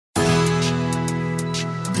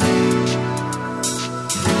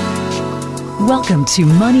Welcome to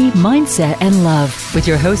Money, Mindset, and Love with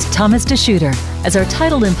your host, Thomas DeSchutter. As our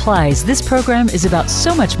title implies, this program is about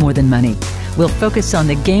so much more than money. We'll focus on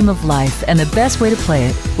the game of life and the best way to play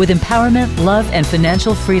it with empowerment, love, and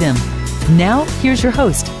financial freedom. Now, here's your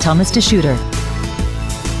host, Thomas DeSchutter.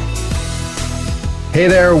 Hey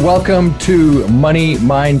there, welcome to Money,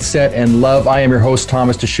 Mindset, and Love. I am your host,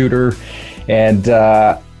 Thomas DeSchutter, and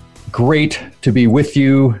great to be with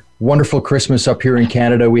you. Wonderful Christmas up here in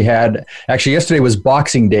Canada. We had, actually yesterday was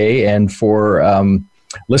Boxing Day, and for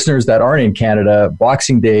listeners that aren't in Canada,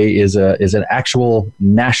 Boxing Day is an actual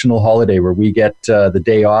national holiday where we get the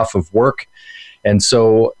day off of work. And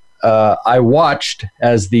so I watched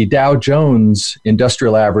as the Dow Jones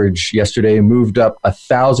Industrial Average yesterday moved up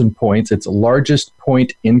 1,000 points. It's the largest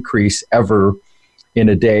point increase ever in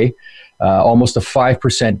a day, almost a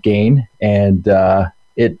 5% gain. And a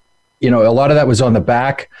lot of that was on the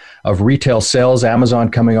back of retail sales.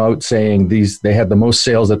 Amazon coming out saying they had the most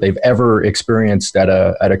sales that they've ever experienced at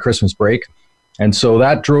a Christmas break. And so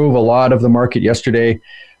that drove a lot of the market yesterday.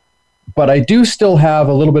 But I do still have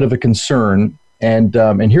a little bit of a concern. And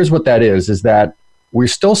here's what that is that we're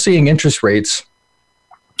still seeing interest rates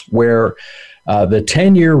where the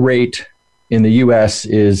 10-year rate in the U.S.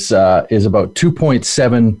 is about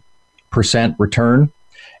 2.7% return,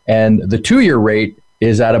 and the 2-year rate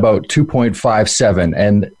is at about 2.57.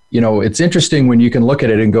 And it's interesting when you can look at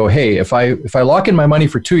it and go, hey, if I lock in my money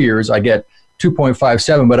for 2 years, I get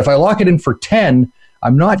 2.57. But if I lock it in for 10,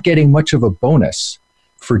 I'm not getting much of a bonus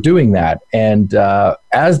for doing that. And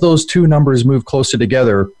as those two numbers move closer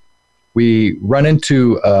together, we run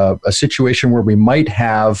into a situation where we might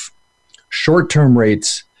have short-term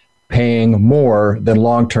rates paying more than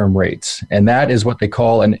long-term rates. And that is what they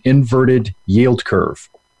call an inverted yield curve.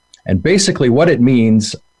 And basically what it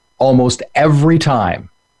means almost every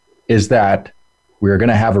time is that we're going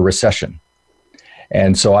to have a recession.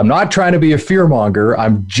 And so I'm not trying to be a fearmonger.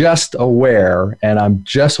 I'm just aware, and I'm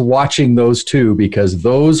just watching those two because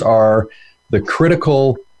those are the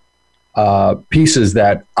critical pieces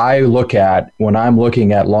that I look at when I'm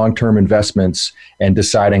looking at long-term investments and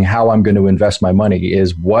deciding how I'm going to invest my money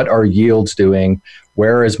is what are yields doing?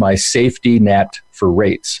 Where is my safety net for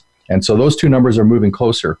rates? And so those two numbers are moving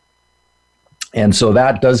closer. And so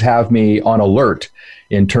that does have me on alert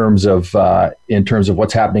in terms of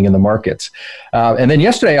what's happening in the markets. And then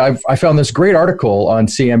yesterday, I found this great article on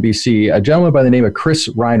CNBC, a gentleman by the name of Chris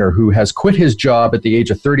Reiner, who has quit his job at the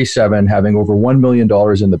age of 37, having over $1 million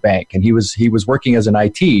in the bank. And he was working as an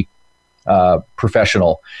IT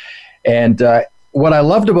professional. And what I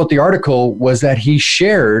loved about the article was that he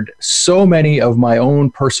shared so many of my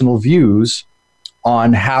own personal views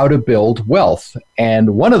on how to build wealth.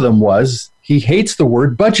 And one of them was he hates the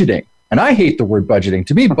word budgeting. And I hate the word budgeting.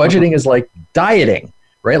 To me, budgeting is like dieting,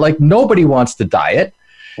 right? Like nobody wants to diet.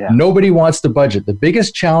 Yeah. Nobody wants to budget. The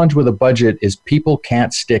biggest challenge with a budget is people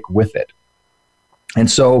can't stick with it.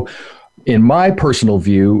 And so in my personal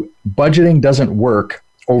view, budgeting doesn't work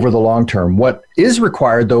over the long term. What is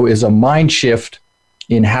required, though, is a mind shift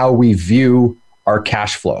in how we view our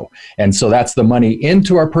cash flow. And so that's the money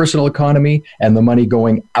into our personal economy and the money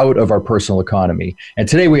going out of our personal economy. And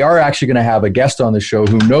today we are actually going to have a guest on the show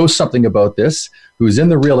who knows something about this, who's in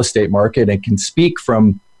the real estate market and can speak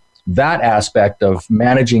from that aspect of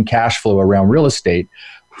managing cash flow around real estate.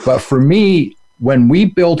 But for me, when we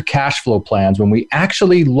build cash flow plans, when we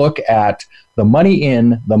actually look at the money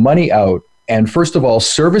in, the money out, and first of all,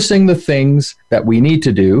 servicing the things that we need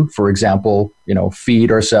to do, for example,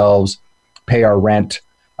 feed ourselves, pay our rent,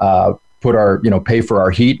 pay for our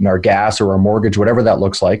heat and our gas or our mortgage, whatever that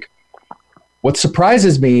looks like. What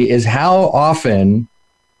surprises me is how often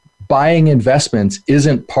buying investments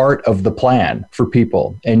isn't part of the plan for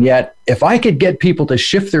people. And yet, if I could get people to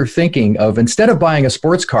shift their thinking of instead of buying a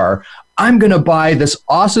sports car, I'm going to buy this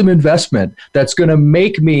awesome investment that's going to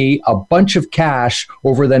make me a bunch of cash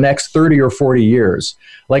over the next 30 or 40 years.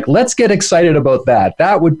 Like, let's get excited about that.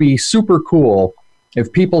 That would be super cool if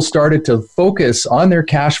people started to focus on their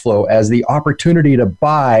cash flow as the opportunity to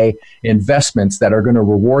buy investments that are going to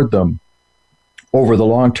reward them over the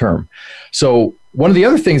long term. So one of the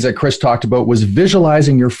other things that Chris talked about was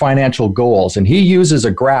visualizing your financial goals. And he uses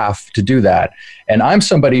a graph to do that. And I'm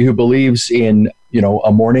somebody who believes in,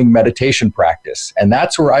 a morning meditation practice. And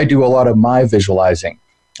that's where I do a lot of my visualizing.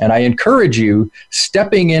 And I encourage you,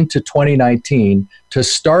 stepping into 2019, to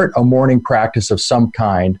start a morning practice of some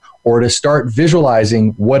kind or to start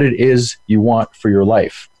visualizing what it is you want for your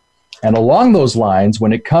life. And along those lines,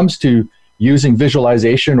 when it comes to using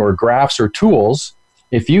visualization or graphs or tools,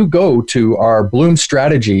 if you go to our Bloom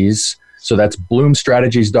Strategies, so that's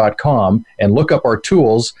bloomstrategies.com, and look up our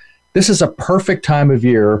tools, this is a perfect time of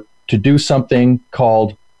year to do something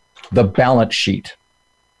called the balance sheet.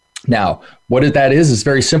 Now, what that is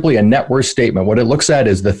very simply a net worth statement. What it looks at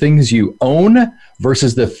is the things you own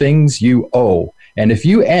versus the things you owe. And if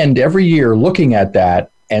you end every year looking at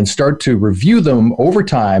that and start to review them over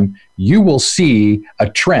time, you will see a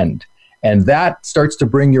trend. And that starts to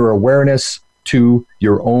bring your awareness to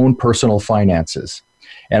your own personal finances.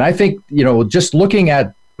 And I think, just looking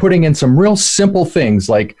at putting in some real simple things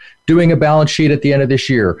like doing a balance sheet at the end of this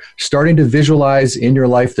year, starting to visualize in your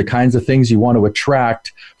life the kinds of things you want to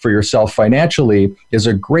attract for yourself financially is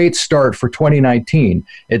a great start for 2019.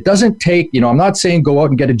 It doesn't take, I'm not saying go out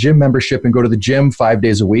and get a gym membership and go to the gym 5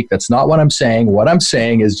 days a week. That's not what I'm saying. What I'm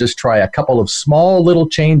saying is just try a couple of small little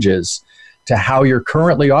changes to how you're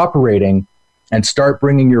currently operating and start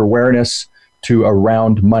bringing your awareness to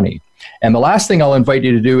around money. And the last thing I'll invite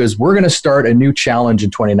you to do is we're going to start a new challenge in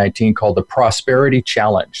 2019 called the Prosperity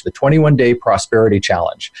Challenge, the 21-Day Prosperity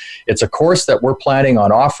Challenge. It's a course that we're planning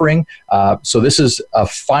on offering. So this is a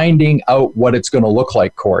finding out what it's going to look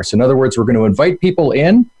like course. In other words, we're going to invite people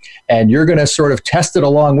in, and you're going to sort of test it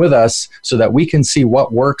along with us so that we can see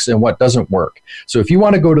what works and what doesn't work. So if you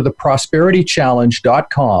want to go to the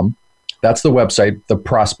prosperitychallenge.com, that's the website,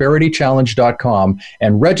 theprosperitychallenge.com,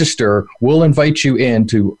 and register. We'll invite you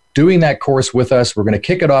into doing that course with us. We're going to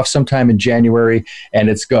kick it off sometime in January, and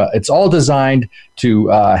it's all designed to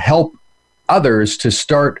help others to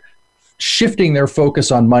start shifting their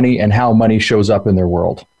focus on money and how money shows up in their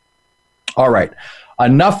world. All right.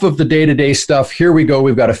 Enough of the day-to-day stuff. Here we go.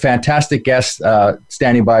 We've got a fantastic guest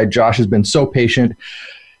standing by. Josh has been so patient.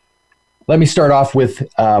 Let me start off with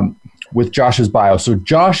Josh's bio. So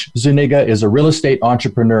Josh Zuniga is a real estate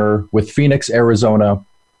entrepreneur within Phoenix, Arizona,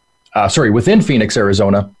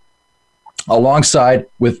 alongside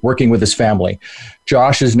with working with his family.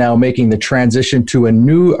 Josh is now making the transition to a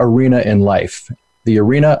new arena in life, the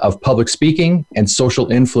arena of public speaking and social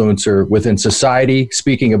influencer within society,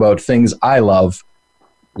 speaking about things I love.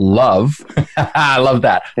 I love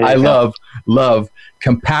that. I love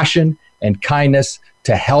compassion and kindness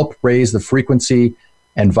to help raise the frequency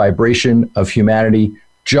and vibration of humanity.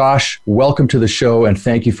 Josh, welcome to the show, and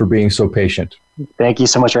thank you for being so patient. Thank you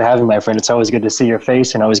so much for having me, my friend. It's always good to see your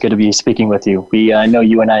face and always good to be speaking with you. I know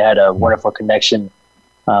you and I had a wonderful connection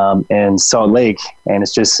in Salt Lake, and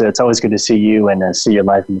it's always good to see you and see your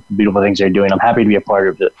life and the beautiful things you're doing. I'm happy to be a part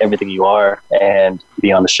of everything you are and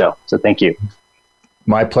be on the show. So thank you.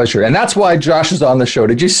 My pleasure. And that's why Josh is on the show.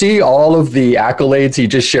 Did you see all of the accolades he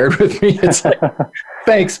just shared with me? It's like,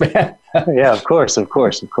 thanks, man. Yeah, of course,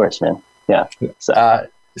 man. Yeah.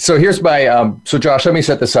 So here's my, so Josh, let me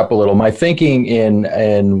set this up a little. My thinking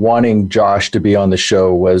in wanting Josh to be on the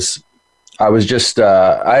show was, I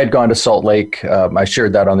had gone to Salt Lake. I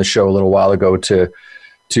shared that on the show a little while ago to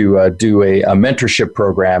do a mentorship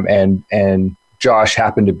program, and Josh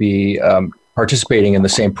happened to be participating in the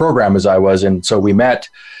same program as I was. And so we met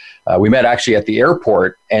actually at the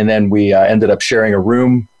airport, and then we ended up sharing a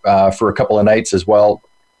room for a couple of nights as well,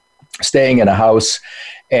 staying in a house.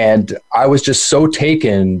 And I was just so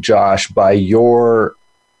taken, Josh, by your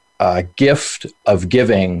gift of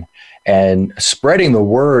giving and spreading the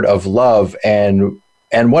word of love. And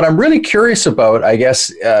what I'm really curious about, I guess,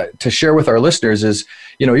 to share with our listeners is,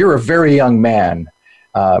 you're a very young man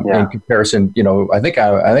in comparison. I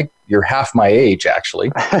think you're half my age,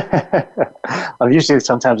 actually. I'm usually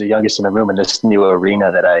sometimes the youngest in the room in this new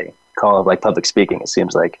arena that I call like public speaking. It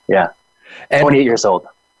seems like, and 28 years old.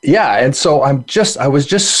 Yeah. And so I was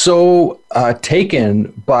just so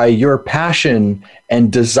taken by your passion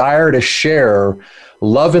and desire to share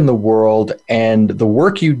love in the world and the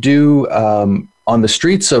work you do on the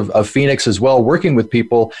streets of Phoenix as well, working with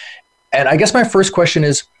people. And I guess my first question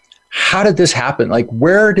is, how did this happen? Like,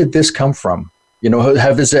 where did this come from?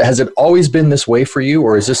 Has it always been this way for you,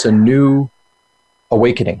 or is this a new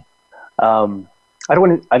awakening?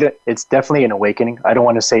 It's definitely an awakening. I don't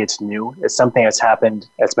want to say it's new. It's something that's happened.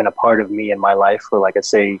 That's been a part of me in my life for, like I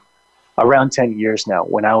say, around 10 years now.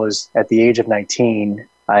 When I was at the age of 19,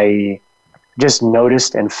 I just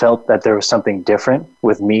noticed and felt that there was something different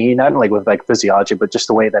with me, not like with like physiology, but just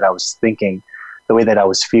the way that I was thinking, the way that I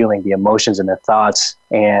was feeling, the emotions and the thoughts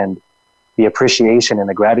and the appreciation and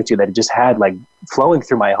the gratitude that it just had like flowing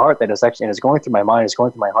through my heart, that is actually, and it's going through my mind, it's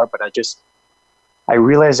going through my heart. But I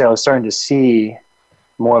realized I was starting to see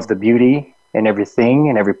more of the beauty in everything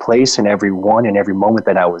and every place and everyone and every moment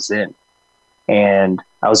that I was in. And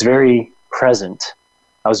I was very present.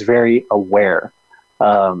 I was very aware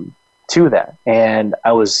to that. And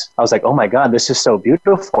I was like, oh my God, this is so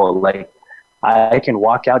beautiful. Like I can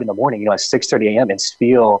walk out in the morning, at 6:30 a.m. and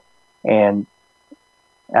feel and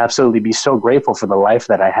absolutely be so grateful for the life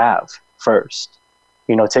that I have first.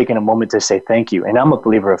 Taking a moment to say thank you. And I'm a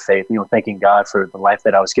believer of faith, thanking God for the life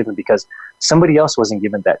that I was given, because somebody else wasn't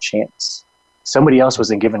given that chance. Somebody else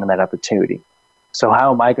wasn't given that opportunity. So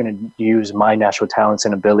how am I going to use my natural talents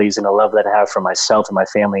and abilities and the love that I have for myself and my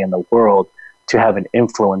family and the world to have an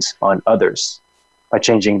influence on others by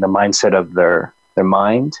changing the mindset of their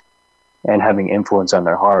mind and having influence on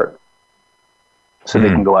their heart so they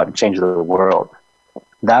can go out and change the world?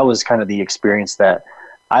 That was kind of the experience that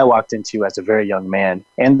I walked into as a very young man.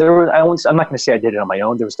 And I'm not going to say I did it on my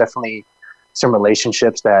own. There was definitely some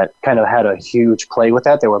relationships that kind of had a huge play with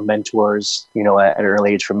that. There were mentors, at an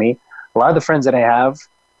early age for me. A lot of the friends that I have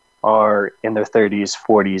are in their 30s,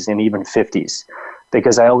 40s, and even 50s,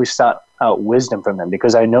 because I always sought out wisdom from them,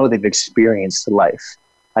 because I know they've experienced life.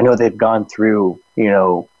 I know they've gone through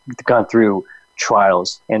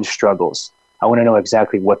trials and struggles. I want to know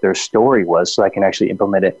exactly what their story was so I can actually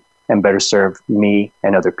implement it and better serve me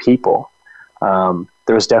and other people.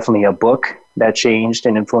 There was definitely a book that changed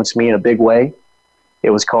and influenced me in a big way. It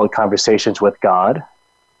was called Conversations with God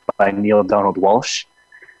by Neil Donald Walsh.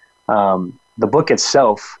 The book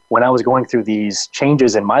itself, when I was going through these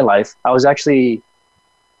changes in my life, I was in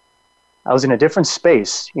a different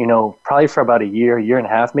space, probably for about a year and a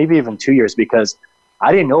half, maybe even 2 years, because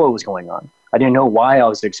I didn't know what was going on. I didn't know why I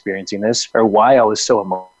was experiencing this or why I was so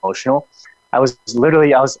emotional. I was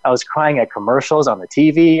crying at commercials on the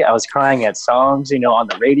TV. I was crying at songs, on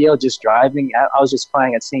the radio, just driving. I was just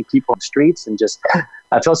crying at seeing people on the streets, and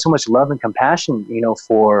I felt so much love and compassion,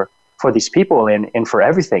 for these people and for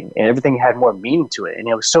everything. And everything had more meaning to it. And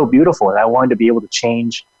it was so beautiful. And I wanted to be able to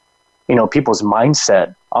change, people's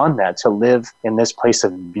mindset on that, to live in this place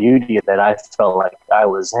of beauty that I felt like I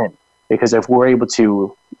was in. Because if we're able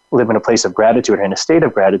to live in a place of gratitude and a state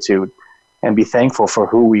of gratitude, and be thankful for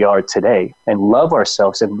who we are today and love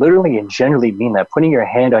ourselves, and literally and generally mean that, putting your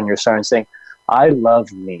hand on your heart and saying, I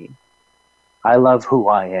love me. I love who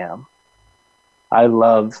I am. I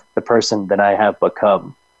love the person that I have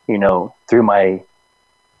become, through my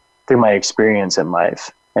experience in life.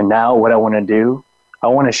 And now what I want to do, I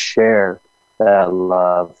want to share that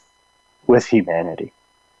love with humanity.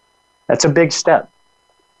 That's a big step.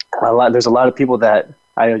 There's a lot of people that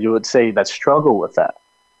you would say that struggle with that,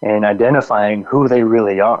 and identifying who they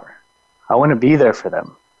really are. I want to be there for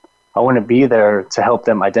them. I want to be there to help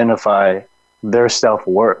them identify their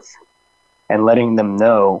self-worth and letting them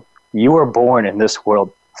know you were born in this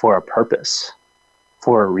world for a purpose,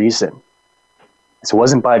 for a reason. This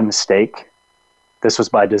wasn't by mistake. This was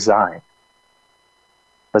by design.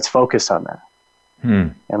 Let's focus on that.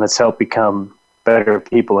 And let's help become better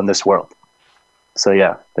people in this world. So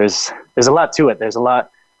yeah, there's a lot to it. There's a lot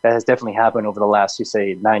that has definitely happened over the last,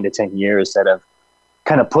 9 to 10 years that have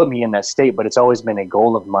kind of put me in that state, but it's always been a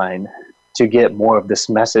goal of mine to get more of this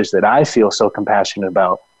message that I feel so compassionate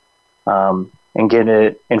about, and get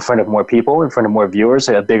it in front of more people, in front of more viewers,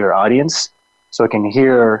 a bigger audience, so it can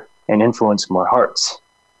hear and influence more hearts,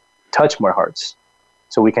 touch more hearts.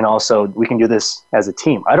 So we can do this as a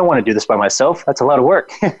team. I don't want to do this by myself. That's a lot of work.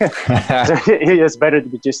 So it's better to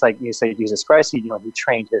be just like you say, Jesus Christ, he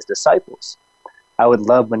trained his disciples. I would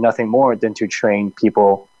love nothing more than to train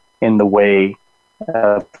people in the way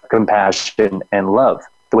of compassion and love,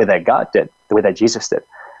 the way that God did, the way that Jesus did.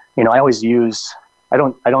 I always I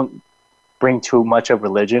don't bring too much of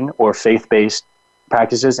religion or faith-based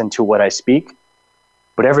practices into what I speak,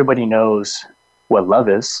 but everybody knows what love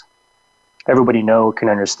is. Everybody can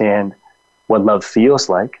understand what love feels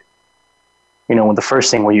like. When the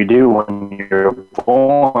first thing you do when you're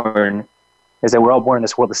born is that we're all born in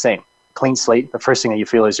this world the same. Clean slate, the first thing that you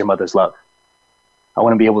feel is your mother's love. I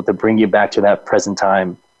want to be able to bring you back to that present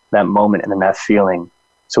time, that moment, and then that feeling,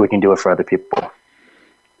 so we can do it for other people.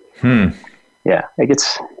 Yeah,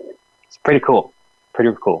 it's pretty cool.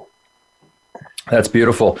 Pretty cool. That's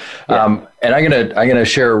beautiful. Yeah. And I'm gonna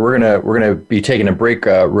share. We're gonna be taking a break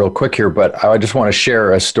real quick here, but I just want to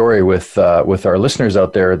share a story with our listeners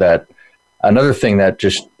out there. That another thing that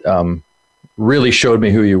just really showed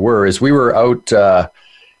me who you were is we were out.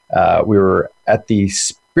 We were at the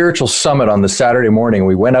Spiritual Summit on the Saturday morning.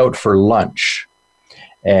 We went out for lunch,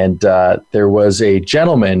 and there was a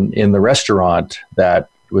gentleman in the restaurant that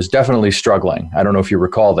was definitely struggling. I don't know if you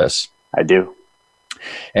recall this. I do.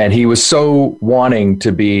 And he was so wanting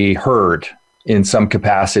to be heard in some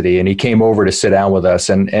capacity, and he came over to sit down with us,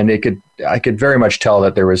 and I could very much tell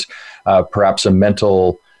that there was perhaps some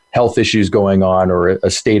mental health issues going on, or a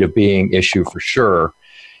state of being issue for sure.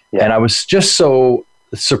 Yeah. And I was just so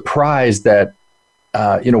surprised that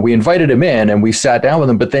we invited him in and we sat down with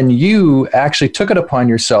him, but then you actually took it upon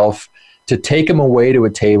yourself to take him away to a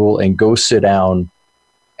table and go sit down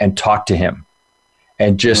and talk to him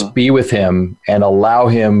and just be with him and allow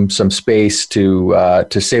him some space to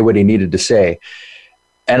say what he needed to say.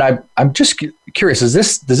 And I'm just curious,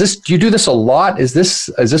 do you do this a lot? Is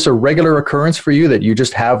this a regular occurrence for you, that you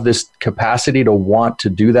just have this capacity to want to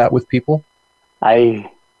do that with people? I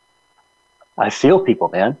feel people,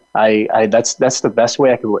 man. That's the best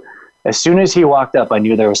way I could. As soon as he walked up, I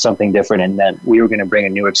knew there was something different and that we were going to bring a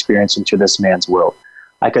new experience into this man's world.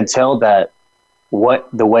 I could tell that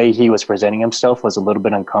the way he was presenting himself was a little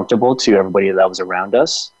bit uncomfortable to everybody that was around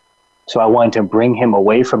us. So I wanted to bring him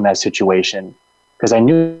away from that situation because I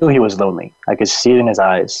knew he was lonely. I could see it in his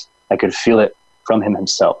eyes. I could feel it from him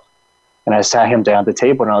himself. And I sat him down at the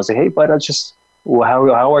table and I was like, "Hey, bud,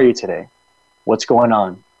 how are you today? What's going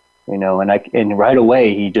on?" And right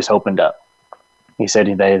away he just opened up. He said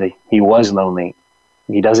that he was lonely.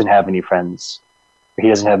 He doesn't have any friends. He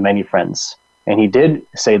doesn't have many friends. And he did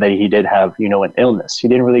say that he did have, an illness. He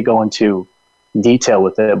didn't really go into detail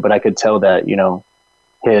with it, but I could tell that,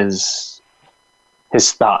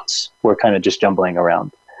 his thoughts were kind of just jumbling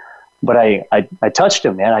around. But I touched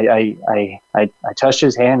him, man. I touched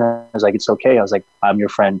his hand. And I was like, "It's okay." I was like, "I'm your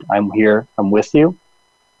friend. I'm here. I'm with you."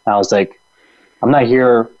 And I was like, "I'm not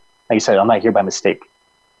here." Like you said, I'm not here by mistake.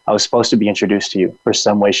 I was supposed to be introduced to you for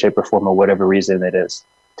some way, shape, or form, or whatever reason it is,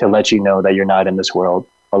 to let you know that you're not in this world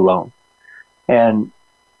alone. And,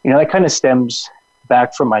 that kind of stems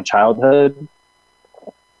back from my childhood.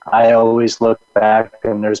 I always look back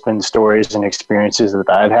and there's been stories and experiences that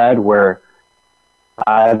I've had where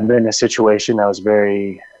I've been in a situation that was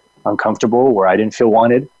very uncomfortable, where I didn't feel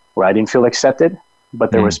wanted, where I didn't feel accepted.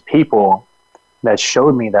 But there was people that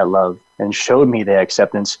showed me that love and showed me the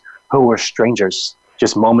acceptance who were strangers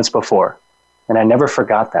just moments before. And I never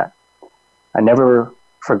forgot that. I never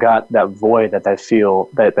forgot that void that they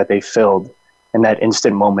filled in that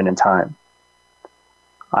instant moment in time.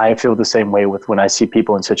 I feel the same way with when I see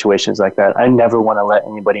people in situations like that. I never want to let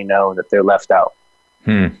anybody know that they're left out.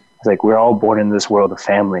 It's like, we're all born in this world of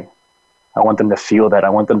family. I want them to feel that. I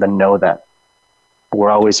want them to know that we're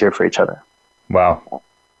always here for each other. Wow.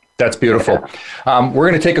 That's beautiful. Yeah. We're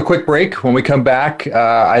going to take a quick break. When we come back,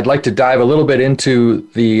 I'd like to dive a little bit into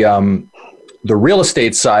the real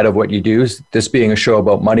estate side of what you do, this being a show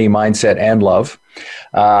about money, mindset, and love,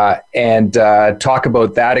 and talk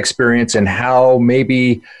about that experience and how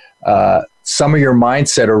maybe some of your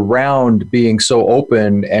mindset around being so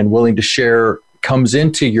open and willing to share comes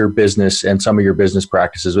into your business and some of your business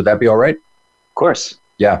practices. Would that be all right? Of course.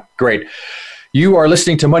 Yeah, great. You are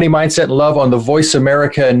listening to Money, Mindset, and Love on the Voice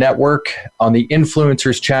America Network on the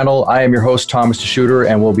Influencers channel. I am your host, Thomas DeSchutter,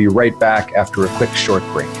 and we'll be right back after a quick short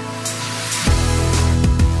break.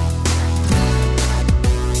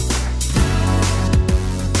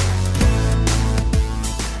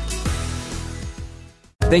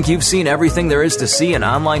 Think you've seen everything there is to see in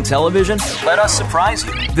online television? Let us surprise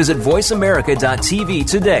you. Visit voiceamerica.tv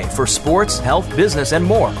today for sports, health, business, and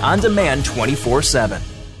more on demand 24/7.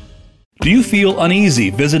 Do you feel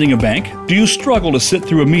uneasy visiting a bank? Do you struggle to sit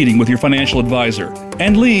through a meeting with your financial advisor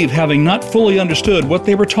and leave having not fully understood what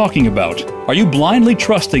they were talking about? Are you blindly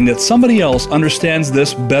trusting that somebody else understands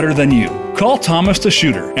this better than you? Call Thomas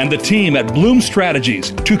DeSchutter and the team at Bloom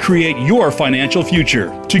Strategies to create your financial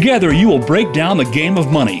future. Together, you will break down the game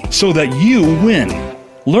of money so that you win.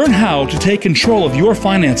 Learn how to take control of your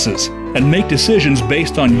finances and make decisions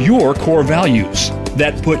based on your core values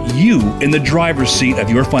that put you in the driver's seat of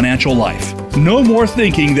your financial life. No more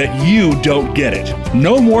thinking that you don't get it.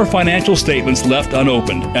 No more financial statements left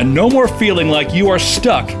unopened, and no more feeling like you are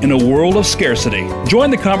stuck in a world of scarcity. Join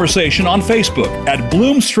the conversation on Facebook at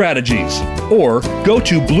Bloom Strategies or go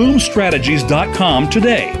to bloomstrategies.com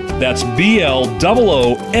today. That's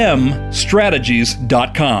BLOOM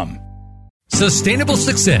strategies.com. Sustainable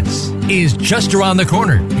success is just around the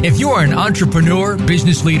corner. If you are an entrepreneur,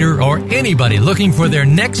 business leader, or anybody looking for their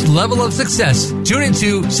next level of success, tune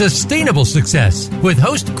into Sustainable Success with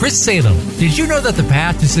host Chris Salem. Did you know that the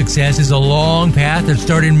path to success is a long path that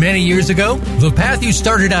started many years ago? The path you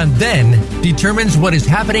started on then determines what is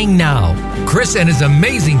happening now. Chris and his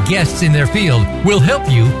amazing guests in their field will help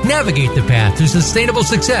you navigate the path to sustainable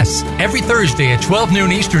success every Thursday at 12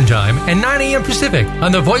 noon Eastern Time and 9 a.m. Pacific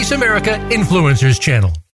on the Voice America Influencers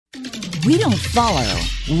channel. We don't follow,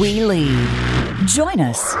 we lead. Join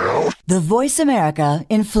us, the Voice America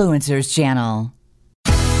Influencers channel.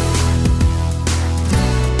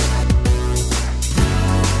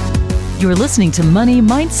 You're listening to Money,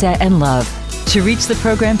 Mindset, and Love. To reach the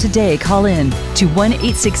program today, call in to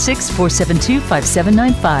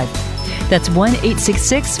 1-866-472-5795. That's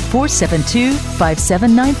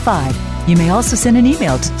 1-866-472-5795. You may also send an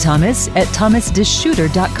email to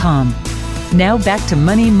thomas@thomasdeschutter.com. Now back to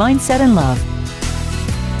Money, Mindset, and Love.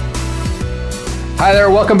 Hi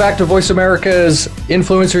there. Welcome back to Voice America's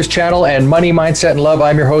Influencers Channel and Money, Mindset, and Love.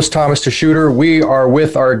 I'm your host, Thomas DeSchutter. We are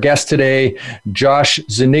with our guest today, Josh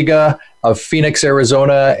Zuniga of Phoenix,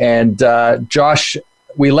 Arizona. And Josh,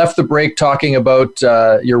 we left the break talking about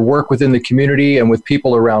your work within the community and with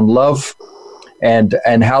people around love and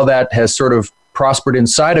how that has sort of prospered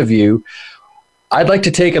inside of you. I'd like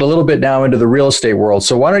to take it a little bit now into the real estate world.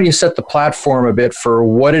 So why don't you set the platform a bit for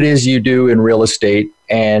what it is you do in real estate,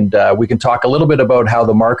 and we can talk a little bit about how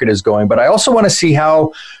the market is going. But I also want to see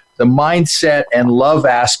how the mindset and love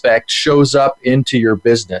aspect shows up into your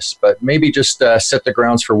business. But maybe just set the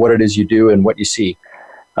grounds for what it is you do and what you see.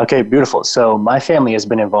 Okay, beautiful. So my family has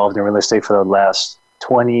been involved in real estate for the last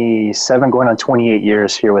 27, going on 28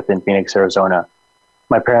 years here within Phoenix, Arizona.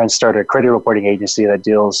 My parents started a credit reporting agency that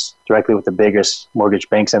deals directly with the biggest mortgage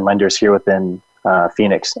banks and lenders here within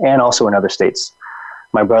Phoenix and also in other states.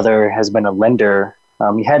 My brother has been a lender.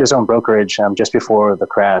 He had his own brokerage just before the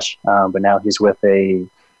crash, but now he's with a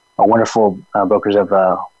wonderful brokerage of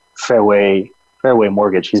Fairway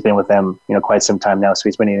Mortgage. He's been with them, quite some time now. So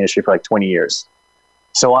he's been in the industry for like 20 years.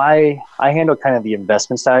 So I handle kind of the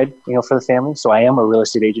investment side, for the family. So I am a real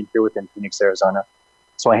estate agent here within Phoenix, Arizona.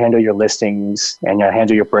 So I handle your listings and I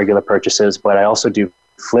handle your regular purchases, but I also do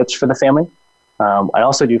flips for the family. I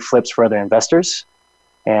also do flips for other investors,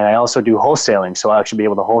 and I also do wholesaling. So I'll actually be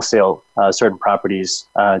able to wholesale certain properties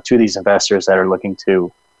to these investors that are looking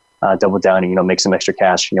to double down and, make some extra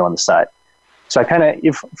cash, on the side. So I kind of,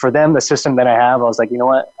 for them, the system that I have, I was like, you know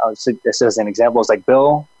what? This is an example. I was like,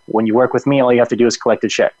 Bill, when you work with me, all you have to do is collect a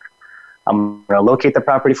check. I'm going to locate the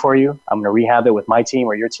property for you. I'm going to rehab it with my team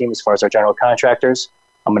or your team as far as our general contractors.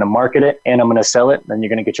 I'm going to market it and I'm going to sell it. Then you're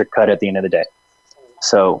going to get your cut at the end of the day.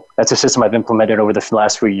 So that's a system I've implemented over the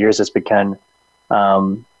last few years. It's done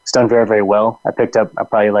very, very well. I picked up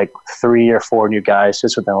probably like 3 or 4 new guys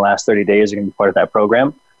just within the last 30 days are going to be part of that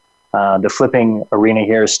program. The flipping arena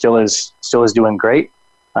here still is doing great,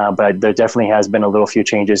 but there definitely has been a little few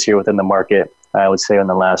changes here within the market. I would say in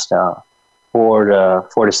the last 4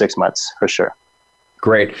 to 6 months for sure.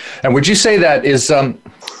 Great. And would you say that is, I'm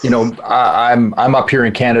up here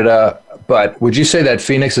in Canada, but would you say that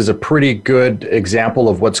Phoenix is a pretty good example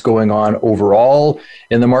of what's going on overall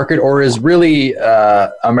in the market, or is really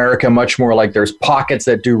America much more like there's pockets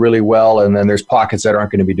that do really well and then there's pockets that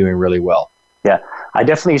aren't going to be doing really well? Yeah, I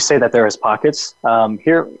definitely say that there is pockets.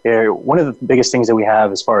 Here, one of the biggest things that we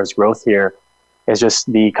have as far as growth here is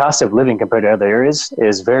just the cost of living compared to other areas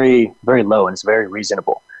is very, very low and it's very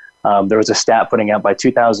reasonable. There was a stat putting out by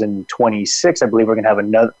 2026, I believe we're going to have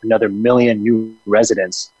another million new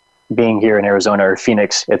residents being here in Arizona or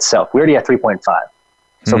Phoenix itself. We already have 3.5.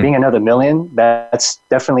 So being another million, that's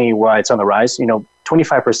definitely why it's on the rise.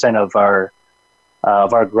 25% of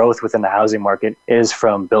our growth within the housing market is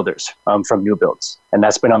from builders, from new builds. And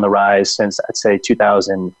that's been on the rise since, I'd say,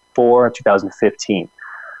 2004, 2015.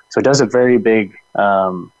 So it does a very big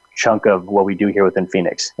chunk of what we do here within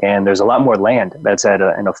Phoenix. And there's a lot more land that's at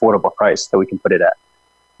an affordable price that we can put it at.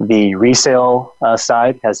 The resale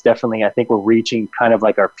side has definitely, I think we're reaching kind of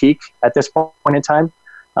like our peak at this point in time.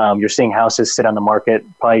 You're seeing houses sit on the market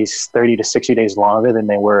probably 30 to 60 days longer than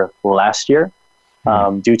they were last year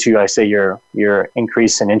due to, I say, your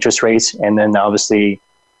increase in interest rates. And then obviously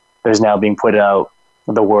there's now being put out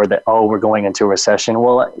the word that, we're going into a recession.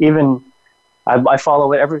 Well, even I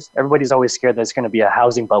follow it. Everybody's always scared that it's going to be a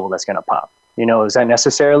housing bubble that's going to pop. Is that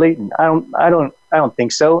necessarily? I don't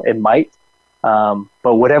think so. It might. But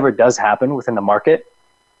whatever does happen within the market,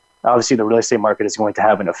 obviously the real estate market is going to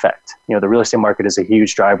have an effect. The real estate market is a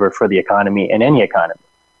huge driver for the economy and any economy,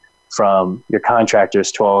 from your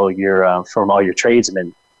contractors to all your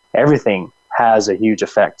tradesmen. Everything has a huge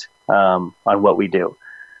effect on what we do.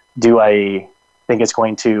 Do I think it's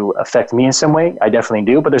going to affect me in some way? I definitely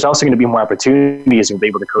do, but there's also going to be more opportunities we'll be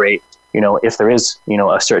able to create, if there is,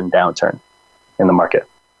 a certain downturn in the market.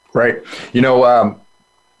 Right. You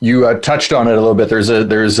touched on it a little bit.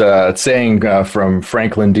 There's a saying from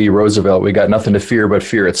Franklin D. Roosevelt: "We got nothing to fear but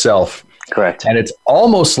fear itself." Correct. And it's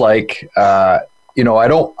almost like,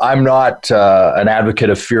 I'm not an advocate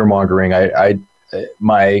of fear mongering.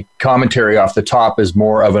 My commentary off the top is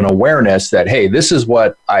more of an awareness that, hey, this is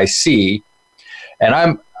what I see.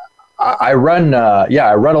 And I run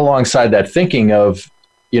alongside that thinking of,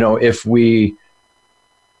 if we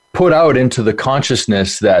put out into the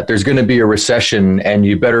consciousness that there's going to be a recession and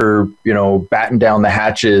you better, batten down the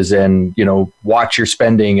hatches and, watch your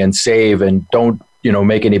spending and save and don't,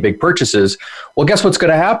 make any big purchases. Well, guess what's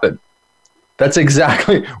going to happen? That's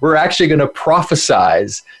exactly, we're actually going to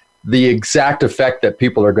prophesize the exact effect that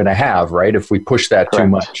people are going to have, right? If we push that Correct. too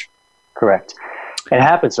much. Correct. It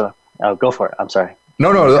happens. So go for it. I'm sorry.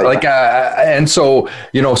 No, and so,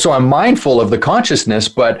 so I'm mindful of the consciousness,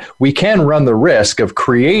 but we can run the risk of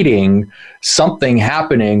creating something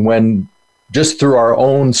happening when just through our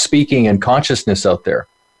own speaking and consciousness out there.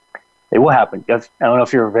 It will happen. I don't know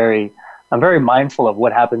if I'm very mindful of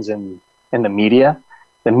what happens in the media.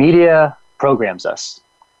 The media programs us.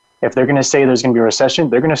 If they're going to say there's going to be a recession,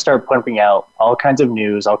 they're going to start pumping out all kinds of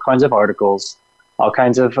news, all kinds of articles, all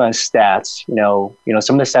kinds of stats.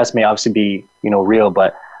 Some of the stats may obviously be, real,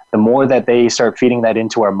 but the more that they start feeding that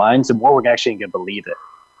into our minds, the more we're actually going to believe it,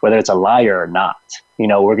 whether it's a liar or not.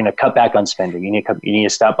 We're going to cut back on spending. You need to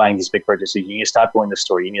stop buying these big purchases. You need to stop going to the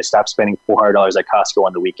store. You need to stop spending $400 at Costco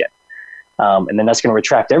on the weekend. And then that's going to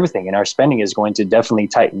retract everything, and our spending is going to definitely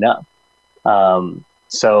tighten up.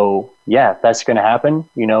 So yeah, if that's going to happen,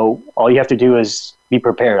 all you have to do is be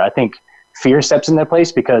prepared. I think fear steps in that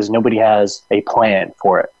place because nobody has a plan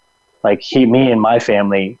for it. Like me and my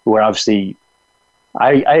family, who are obviously,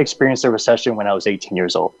 I experienced a recession when I was 18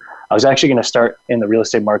 years old. I was actually going to start in the real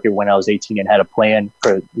estate market when I was 18 and had a plan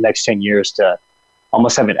for the next 10 years to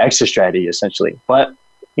almost have an exit strategy essentially. But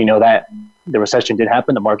that the recession did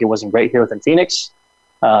happen. The market wasn't great here within Phoenix.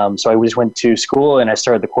 So I just went to school and I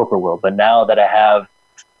started the corporate world. But now that I have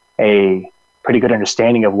a pretty good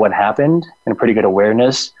understanding of what happened and a pretty good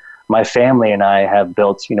awareness, my family and I have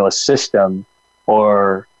built, a system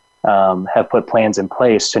or have put plans in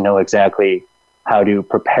place to know exactly how to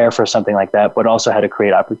prepare for something like that, but also how to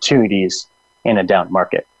create opportunities in a down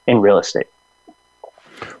market in real estate.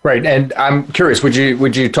 Right. And I'm curious, would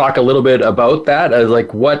you talk a little bit about that?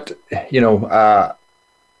 Like what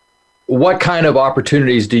kind of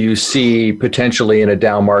opportunities do you see potentially in a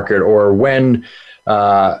down market, or when,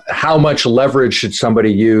 how much leverage should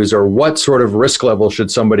somebody use, or what sort of risk level should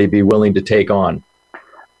somebody be willing to take on?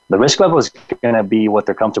 The risk level is going to be what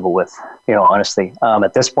they're comfortable with, honestly.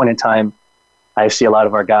 At this point in time, I see a lot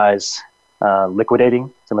of our guys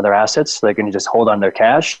liquidating some of their assets. They're going to just hold on their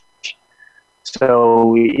cash.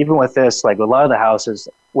 So even with this, like a lot of the houses,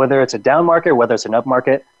 whether it's a down market, whether it's an up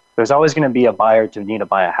market, there's always going to be a buyer to need to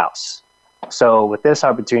buy a house. So with this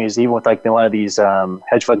opportunities, even with like a lot of these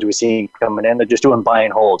hedge funds we see coming in, they're just doing buy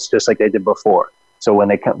and holds, just like they did before. So when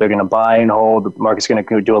they're going to buy and hold, the market's going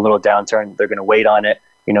to do a little downturn. They're going to wait on it.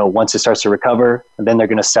 Once it starts to recover, and then they're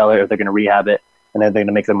going to sell it or they're going to rehab it, and then they're going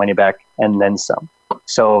to make their money back and then some.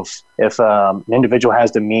 So if an individual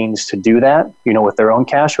has the means to do that, with their own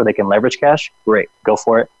cash, or they can leverage cash, great, go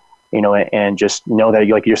for it. And just know that,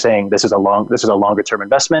 like you're saying, this is a longer term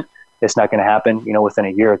investment. It's not going to happen, within a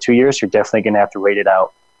year or 2 years. You're definitely going to have to wait it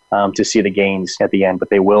out to see the gains at the end, but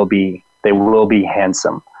they will be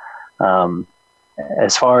handsome.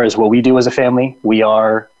 As far as what we do as a family, we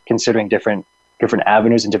are considering different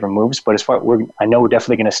avenues and different moves. But I know we're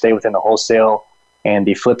definitely going to stay within the wholesale and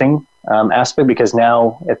the flipping aspect, because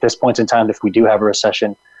now at this point in time, if we do have a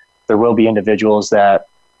recession, there will be individuals that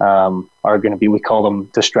are going to be, we call them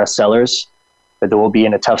distressed sellers, that they will be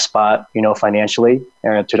in a tough spot, financially,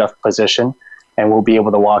 or in a tough position, and we'll be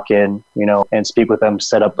able to walk in, and speak with them,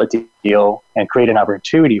 set up a deal, and create an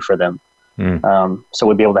opportunity for them. So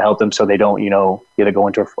we'll be able to help them so they don't, either go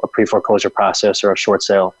into a pre-foreclosure process or a short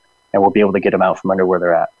sale, and we'll be able to get them out from under where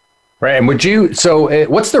they're at. Right. And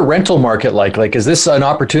what's the rental market like? Like, is this an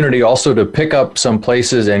opportunity also to pick up some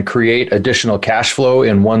places and create additional cash flow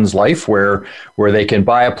in one's life where they can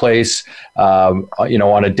buy a place, on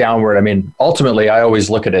a downward? I mean, ultimately, I always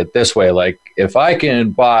look at it this way. Like, if I can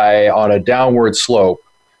buy on a downward slope,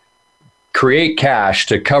 create cash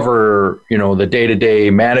to cover, the day-to-day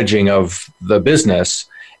managing of the business,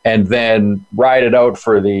 and then ride it out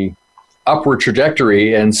for the upward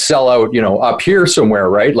trajectory and sell out, up here somewhere,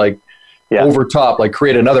 right? Like, over top, like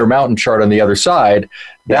create another mountain chart on the other side.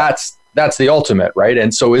 That's the ultimate, right?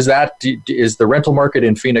 And so is the rental market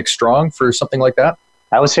in Phoenix strong for something like that?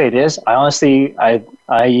 I would say it is. I honestly, I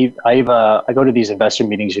go to these investor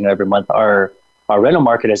meetings, every month. Our rental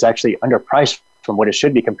market is actually underpriced from what it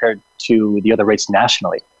should be compared to the other rates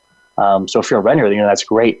nationally. So if you're a renter, that's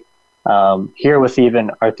great. Here with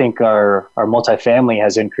I think our multifamily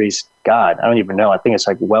has increased. God, I don't even know. I think it's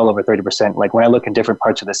like well over 30%. Like when I look in different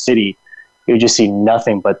parts of the city, you just see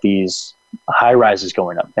nothing but these high rises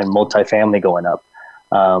going up and multifamily going up,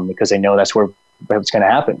 because they know that's where it's going to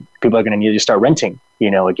happen. People are going to need to start renting,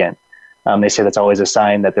 again. They say that's always a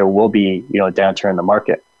sign that there will be, a downturn in the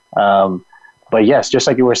market. But yes, just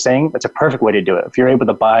like you were saying, that's a perfect way to do it. If you're able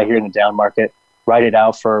to buy here in the down market, write it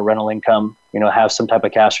out for rental income, have some type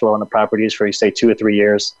of cash flow on the properties for, say, 2 or 3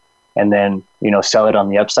 years, and then, sell it on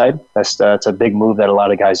the upside. That's a big move that a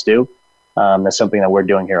lot of guys do. That's something that we're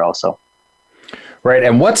doing here also. Right.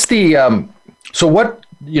 And what's the, so what,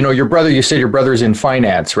 your brother, you said your brother's in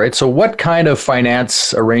finance, right? So what kind of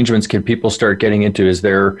finance arrangements can people start getting into? Is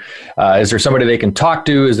there somebody they can talk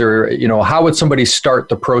to? Is there, how would somebody start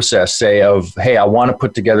the process, say, of, hey, I want to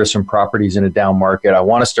put together some properties in a down market. I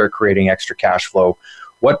want to start creating extra cash flow.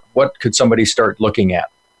 What could somebody start looking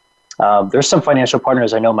at? There's some financial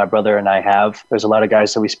partners I know my brother and I have. There's a lot of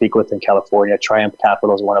guys that we speak with in California. Triumph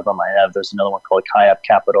Capital is one of them I have. There's another one called Kayak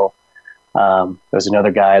Capital. There's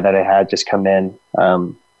another guy that I had just come in.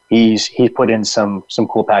 He's put in some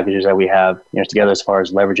cool packages that we have together as far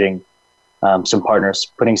as leveraging some partners,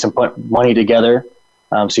 putting some money together.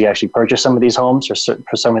 So you actually purchase some of these homes for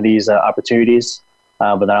some of these opportunities.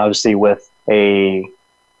 But then obviously with a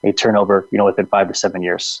turnover, within 5 to 7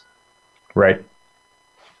 years. Right.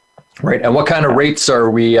 Right. And what kind of rates are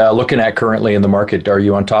we looking at currently in the market? Are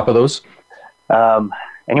you on top of those?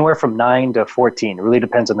 Anywhere from 9 to 14. It really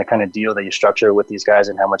depends on the kind of deal that you structure with these guys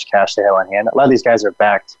and how much cash they have on hand. A lot of these guys are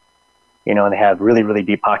backed, and they have really, really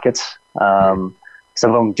deep pockets. Some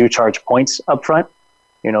of them do charge points up front,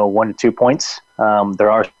 1 to 2 points. There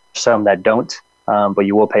are some that don't, but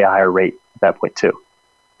you will pay a higher rate at that point too.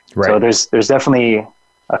 Right. So there's definitely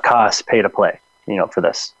a cost pay to play, for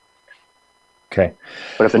this. Okay.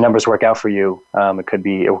 But if the numbers work out for you, it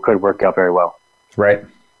could work out very well. Right.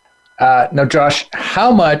 Now, Josh, how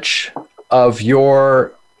much of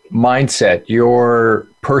your mindset, your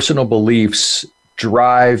personal beliefs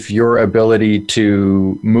drive your ability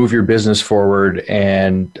to move your business forward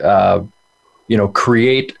and,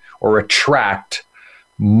 create or attract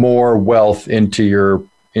more wealth into your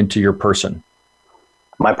person?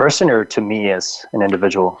 My person, or to me as an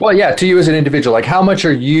individual? Well, yeah, to you as an individual. Like, how much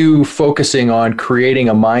are you focusing on creating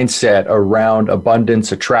a mindset around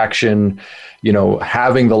abundance, attraction,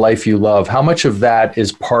 having the life you love? How much of that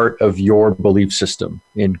is part of your belief system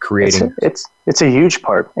in creating? It's a huge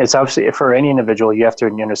part. It's obviously, for any individual, you have to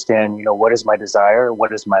understand, what is my desire?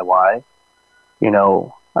 What is my why?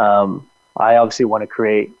 I obviously want to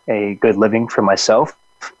create a good living for myself.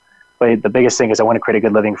 But the biggest thing is I want to create a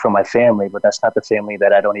good living for my family, but that's not the family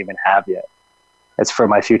that I don't even have yet. It's for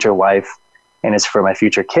my future wife, and it's for my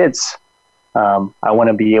future kids. I want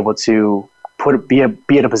to be able to be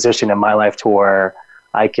at a position in my life to where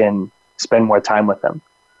I can spend more time with them.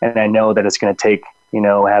 And I know that it's going to take,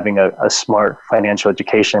 having a smart financial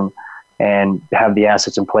education and have the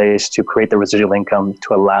assets in place to create the residual income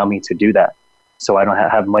to allow me to do that. So I don't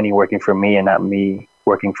have money working for me and not me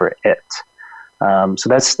working for it. So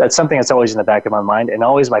that's something that's always in the back of my mind, and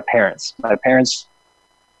always my parents. I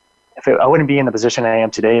wouldn't be in the position I am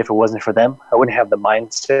today if it wasn't for them. I wouldn't have the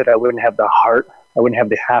mindset. I wouldn't have the heart. I wouldn't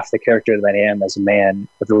have half the character that I am as a man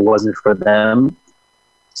if it wasn't for them.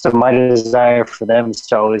 So my desire for them is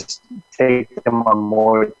to always take them on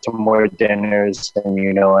more dinners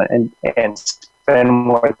and spend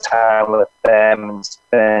more time with them and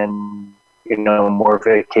spend more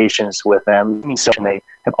vacations with them. So they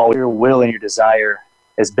have all your will and your desire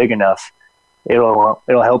is big enough. It'll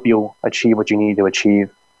help you achieve what you need to achieve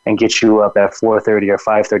and get you up at 4:30 or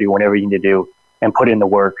 5:30, whenever you need to do, and put in the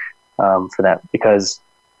work for that, because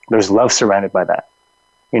there's love surrounded by that.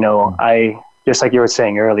 I, just like you were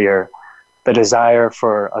saying earlier, the desire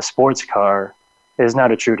for a sports car is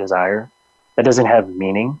not a true desire. That doesn't have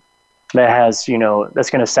meaning. That has, that's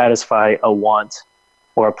going to satisfy a want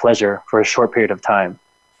or a pleasure for a short period of time.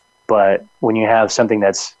 But when you have something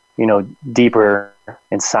that's, deeper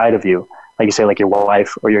inside of you, like you say, like your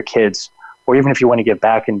wife or your kids, or even if you want to give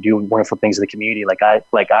back and do wonderful things in the community, like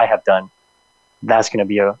I have done, that's going to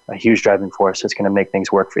be a huge driving force. It's going to make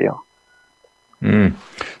things work for you.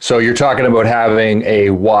 So you're talking about having a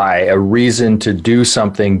why, a reason to do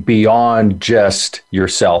something beyond just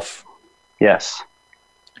yourself. Yes.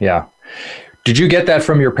 Yeah. Did you get that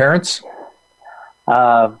from your parents?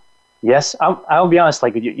 Yes. I'll be honest.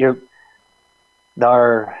 Like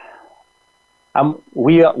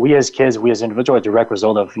we as kids, we as individuals, are a direct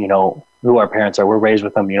result of, who our parents are. We're raised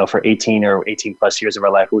with them, for 18 or 18 plus years of our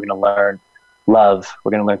life. We're going to learn love.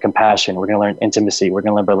 We're going to learn compassion. We're going to learn intimacy. We're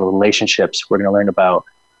going to learn about relationships. We're going to learn about,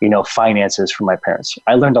 finances from my parents.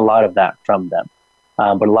 I learned a lot of that from them.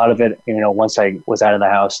 But a lot of it, once I was out of the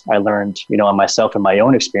house, I learned, on myself and my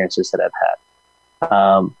own experiences that I've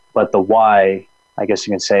had. But the why, I guess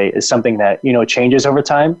you can say, is something that, changes over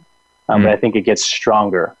time. But I think it gets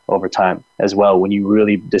stronger over time as well when you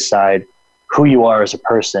really decide who you are as a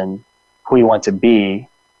person, who you want to be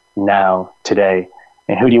now, today,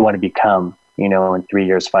 and who do you want to become, in 3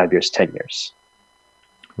 years, 5 years, 10 years.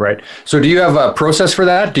 Right. So do you have a process for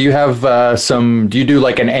that? Do you have do you do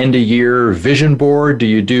like an end of year vision board? Do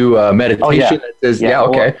you do meditation? Oh, yeah.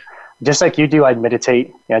 Okay. Well, just like you do, I'd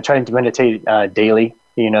meditate. I try to meditate daily.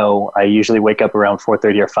 I usually wake up around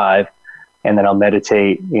 4:30 or 5, and then I'll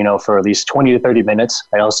meditate, for at least 20 to 30 minutes.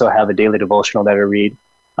 I also have a daily devotional that I read.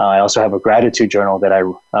 I also have a gratitude journal that I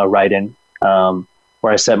write in,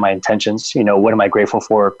 where I set my intentions. What am I grateful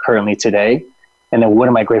for currently today? And then what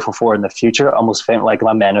am I grateful for in the future? Almost like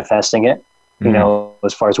I'm manifesting it,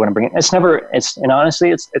 as far as what I'm bringing.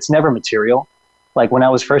 Honestly, it's never material. Like when I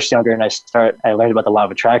was first younger and I learned about the law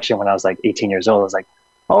of attraction when I was like 18 years old. I was like,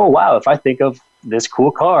 oh, wow, if I think of this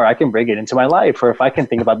cool car, I can bring it into my life. Or if I can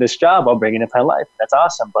think about this job, I'll bring it into my life. That's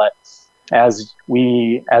awesome. But as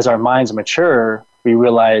our minds mature, we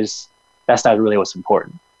realize that's not really what's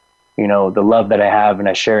important. The love that I have and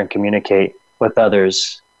I share and communicate with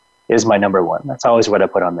others is my number one. That's always what I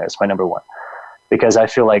put on there. It's my number one. Because I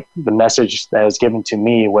feel like the message that was given to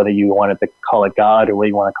me, whether you wanted to call it God or whether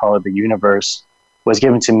you want to call it the universe, was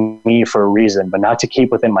given to me for a reason, but not to keep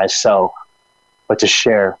within myself, but to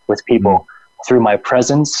share with people through my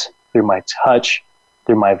presence, through my touch,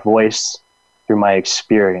 through my voice, through my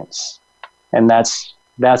experience. And that's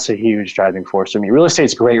a huge driving force for me. Real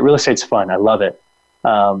estate's great. Real estate's fun. I love it.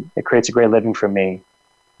 It creates a great living for me.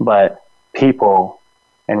 But people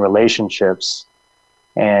and relationships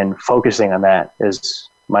and focusing on that is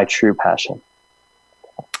my true passion.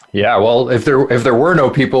 Yeah, well, if there were no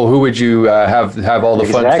people, who would you have all the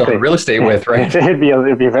fun selling real estate with, right? It'd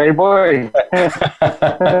be very boring.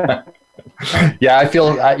 Yeah, I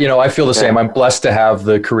feel the same. I'm blessed to have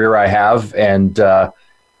the career I have and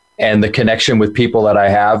the connection with people that I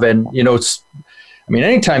have. And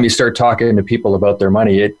anytime you start talking to people about their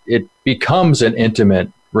money, it becomes an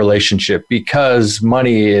intimate relationship because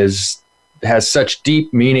money has such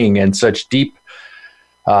deep meaning and such deep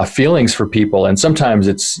feelings for people. And sometimes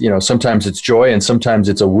it's joy and sometimes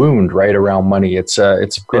it's a wound right around money. It's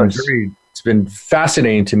been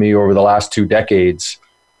fascinating to me over the last 2 decades,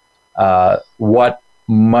 my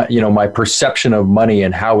perception of money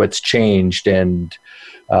and how it's changed, and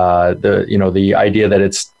the idea that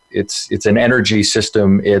it's an energy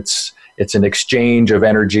system. It's an exchange of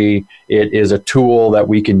energy. It is a tool that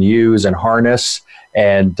we can use and harness.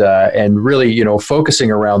 And really,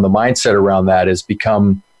 focusing around the mindset around that has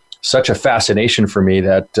become such a fascination for me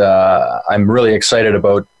that I'm really excited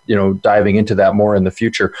about, diving into that more in the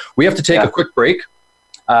future. We have to take a quick break.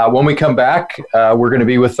 When we come back, we're going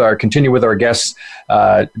to continue with our guest,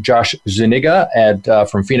 Josh Zuniga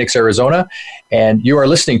from Phoenix, Arizona. And you are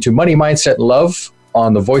listening to Money, Mindset, and Love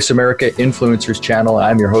on the Voice America Influencers channel.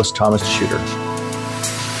 I'm your host, Thomas DeSchutter.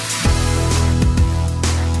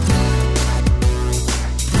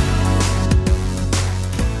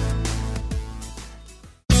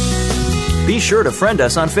 Be sure to friend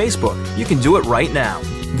us on Facebook. You can do it right now.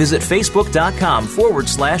 Visit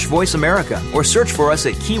facebook.com/Voice America or search for us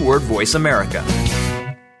at keyword Voice America.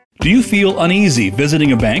 Do you feel uneasy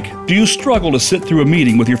visiting a bank? Do you struggle to sit through a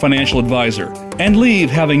meeting with your financial advisor and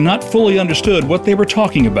leave having not fully understood what they were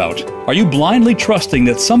talking about? Are you blindly trusting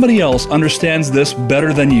that somebody else understands this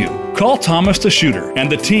better than you? Call Thomas DeSchutter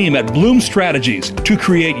and the team at Bloom Strategies to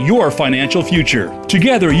create your financial future.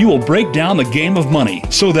 Together, you will break down the game of money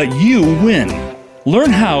so that you win.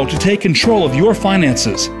 Learn how to take control of your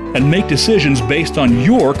finances and make decisions based on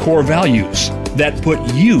your core values that put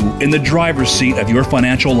you in the driver's seat of your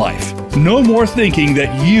financial life. No more thinking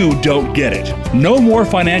that you don't get it. No more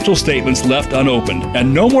financial statements left unopened,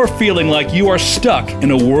 and no more feeling like you are stuck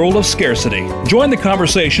in a world of scarcity. Join the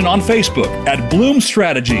conversation on Facebook at Bloom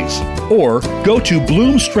Strategies or go to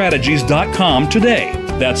bloomstrategies.com today.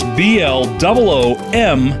 That's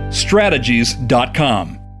BLOOM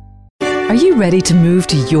strategies.com. Are you ready to move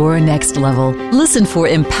to your next level? Listen for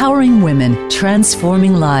Empowering Women,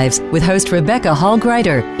 Transforming Lives with host Rebecca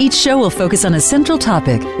Hall-Greider. Each show will focus on a central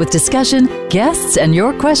topic with discussion, guests, and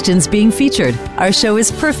your questions being featured. Our show is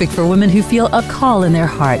perfect for women who feel a call in their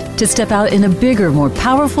heart to step out in a bigger, more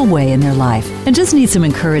powerful way in their life and just need some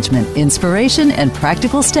encouragement, inspiration, and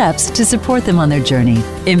practical steps to support them on their journey.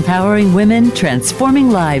 Empowering Women, Transforming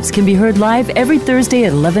Lives can be heard live every Thursday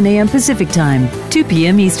at 11 a.m. Pacific Time, 2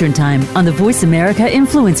 p.m. Eastern Time on the Voice America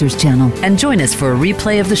Influencers channel. And join us for a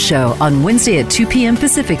replay of the show on Wednesday at 2 p.m.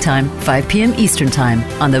 Pacific Time, 5 p.m. Eastern Time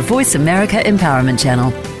on the Voice America Empowerment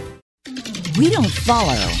channel. We don't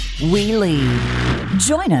follow, we lead.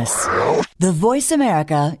 Join us, the Voice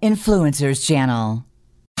America Influencers channel.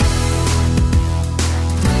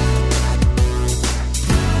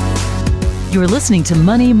 You're listening to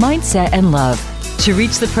Money, Mindset, and Love. To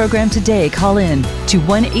reach the program today, call in to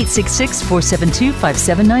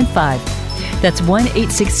 1-866-472-5795. That's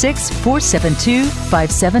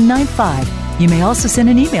 1-866-472-5795. You may also send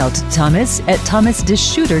an email to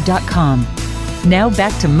thomas@thomasdeschutter.com. Now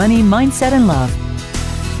back to Money, Mindset, and Love.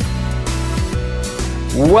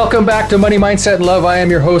 Welcome back to Money, Mindset, and Love. I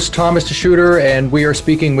am your host, Thomas DeSchutter, and we are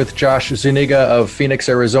speaking with Josh Zuniga of Phoenix,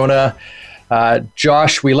 Arizona.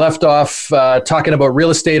 Josh, we left off talking about real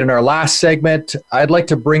estate in our last segment. I'd like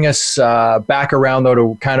to bring us back around, though,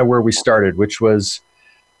 to kind of where we started, which was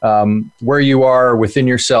where you are within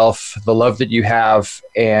yourself, the love that you have.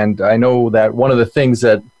 And I know that one of the things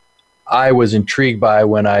that I was intrigued by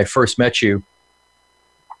when I first met you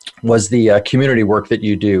was the community work that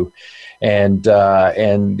you do. And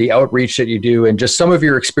the outreach that you do, and just some of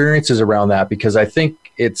your experiences around that, because I think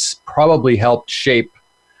it's probably helped shape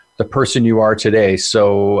the person you are today.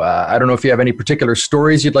 So I don't know if you have any particular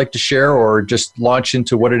stories you'd like to share, or just launch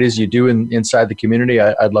into what it is you do inside the community.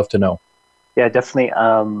 I'd love to know. Yeah, definitely.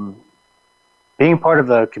 Being part of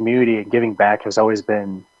the community and giving back has always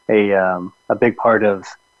been a big part of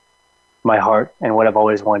my heart and what I've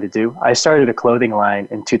always wanted to do. I started a clothing line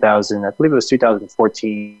in 2000, I believe it was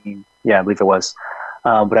 2014. Yeah, I believe it was.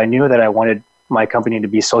 But I knew that I wanted my company to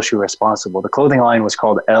be socially responsible. The clothing line was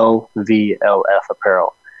called LVLF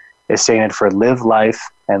Apparel. It stands for Live Life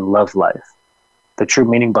and Love Life. The true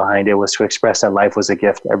meaning behind it was to express that life was a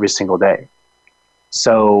gift every single day.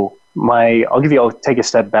 So I'll take a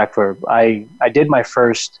step back. I did my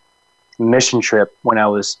first mission trip when I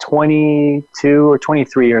was 22 or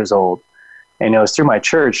 23 years old. And it was through my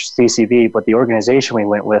church, CCV, but the organization we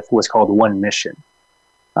went with was called One Mission.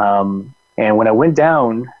 And when I went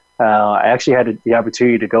down, I actually had the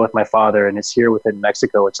opportunity to go with my father, and it's here within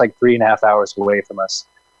Mexico. It's like 3.5 hours away from us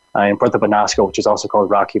in Puerto Penasco, which is also called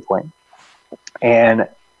Rocky Point. And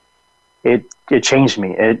it changed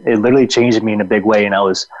me. It literally changed me in a big way. And I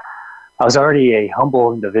was already a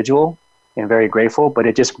humble individual and very grateful, but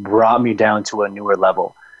it just brought me down to a newer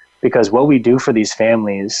level. Because what we do for these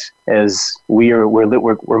families is we're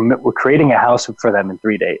creating a house for them in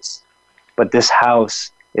 3 days. But this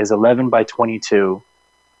house is 11 by 22,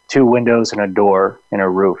 2 windows and a door and a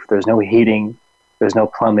roof. There's no heating, there's no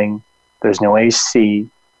plumbing, there's no AC,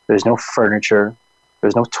 there's no furniture,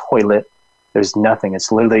 there's no toilet, there's nothing.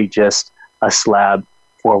 It's literally just a slab,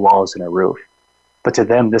 4 walls and a roof. But to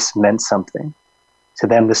them, this meant something. To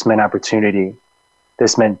them, this meant opportunity.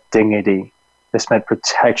 This meant dignity. This meant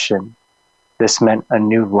protection. This meant a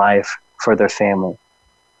new life for their family.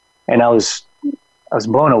 And I was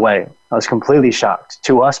blown away. I was completely shocked.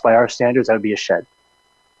 To us, by our standards, that would be a shed.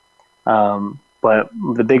 But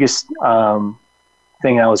the biggest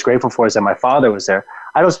thing I was grateful for is that my father was there.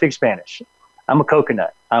 I don't speak Spanish. I'm a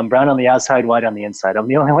coconut. I'm brown on the outside, white on the inside. I'm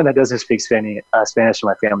the only one that doesn't speak Spanish in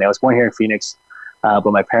my family. I was born here in Phoenix,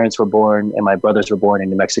 but my parents were born and my brothers were born in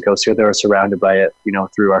New Mexico, so they were surrounded by it,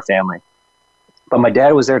 through our family. But my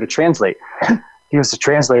dad was there to translate. He was the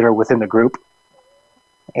translator within the group.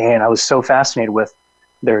 And I was so fascinated with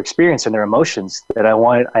their experience and their emotions that I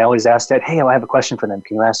always asked Dad, hey, I have a question for them.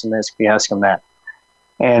 Can you ask them this? Can you ask them that?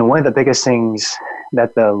 And one of the biggest things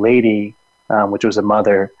that the lady, which was a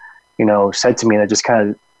mother, said to me that just kind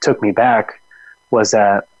of took me back was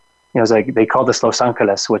that, it was like, they called us Los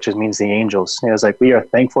Angeles, which means the angels. And it was like, we are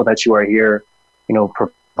thankful that you are here,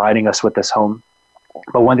 providing us with this home.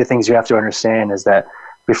 But one of the things you have to understand is that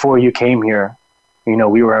before you came here,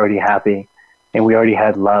 we were already happy, and we already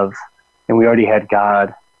had love, and we already had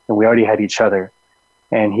God, and we already had each other.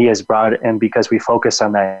 And because we focus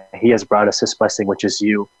on that, He has brought us this blessing, which is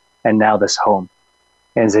you, and now this home.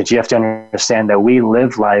 And that you have to understand that we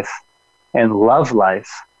live life and love life,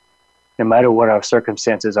 no matter what our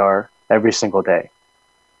circumstances are, every single day.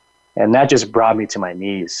 And that just brought me to my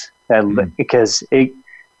knees, because it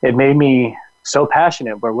made me so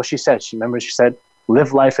passionate. But what she said, she said,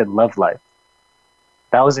 live life and love life.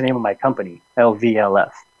 That was the name of my company,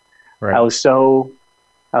 LVLF. Right. I was so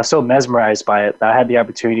mesmerized by it that I had the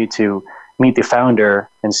opportunity to meet the founder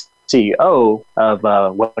and CEO of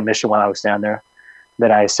One Mission while I was down there.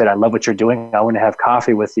 That I said, I love what you're doing. I want to have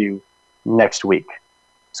coffee with you next week.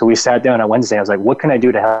 So we sat down on Wednesday. I was like, what can I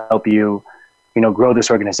do to help you, grow this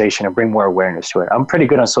organization and bring more awareness to it? I'm pretty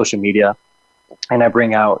good on social media, and I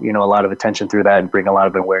bring out, a lot of attention through that and bring a lot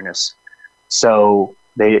of awareness. So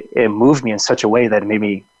it moved me in such a way that it made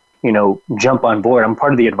me, jump on board. I'm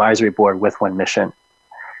part of the advisory board with One Mission.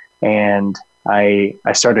 And I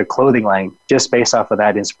started a clothing line just based off of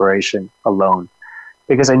that inspiration alone,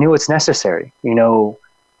 because I knew it's necessary.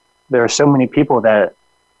 There are so many people that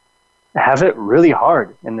have it really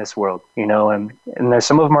hard in this world, and there's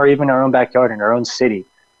some of them are even in our own backyard, in our own city.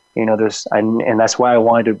 And that's why I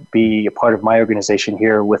wanted to be a part of my organization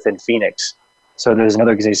here within Phoenix. So there's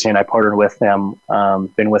another organization I partnered with them,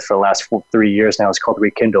 been with for the last 3 years now. It's called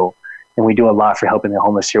Rekindle. And we do a lot for helping the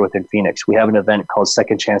homeless here within Phoenix. We have an event called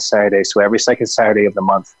Second Chance Saturday. So every second Saturday of the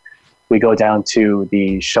month, we go down to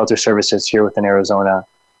the shelter services here within Arizona,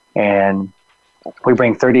 and we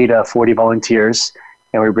bring 30 to 40 volunteers,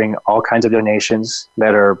 and we bring all kinds of donations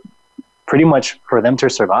that are pretty much for them to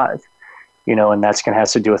survive, and that's going to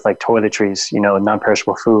have to do with like toiletries,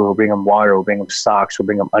 non-perishable food. We'll bring them water, we'll bring them socks, we'll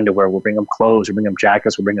bring them underwear, we'll bring them clothes, we'll bring them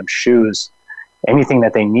jackets, we'll bring them shoes, anything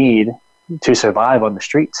that they need to survive on the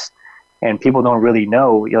streets. And people don't really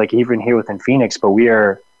know, like even here within Phoenix, but we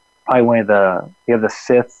are probably we have the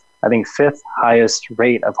fifth highest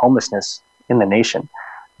rate of homelessness in the nation.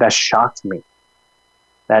 That shocked me.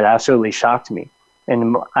 That absolutely shocked me.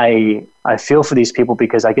 And I feel for these people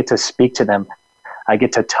because I get to speak to them. I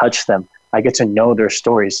get to touch them. I get to know their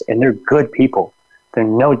stories, and they're good people. They're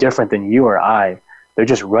no different than you or I. They're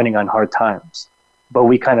just running on hard times. But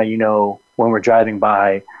we kind of, when we're driving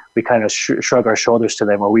by, we kind of shrug our shoulders to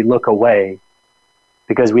them, or we look away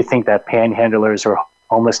because we think that panhandlers or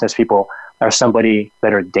homelessness people are somebody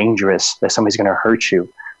that are dangerous, that somebody's going to hurt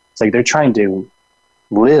you. It's like they're trying to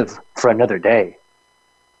live for another day.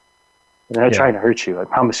 They're not trying to hurt you. I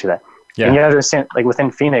promise you that. Yeah. And you have to understand, like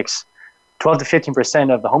within Phoenix, 12 to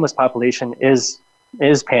 15% of the homeless population is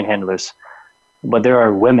panhandlers. But there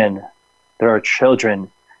are women, there are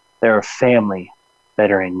children, there are family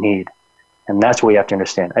that are in need. And that's what we have to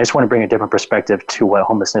understand. I just want to bring a different perspective to what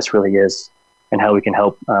homelessness really is and how we can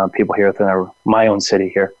help people here within my own city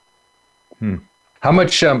here. How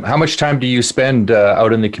much time do you spend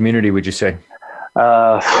out in the community, would you say?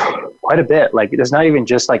 Quite a bit. Like, it's not even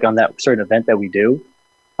just like on that certain event that we do.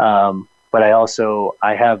 But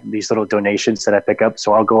I have these little donations that I pick up.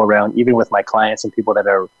 So I'll go around even with my clients and people that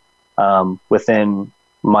are within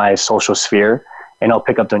my social sphere, and I'll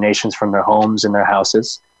pick up donations from their homes and their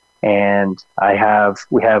houses. And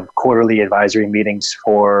we have quarterly advisory meetings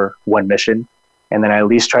for One Mission. And then I at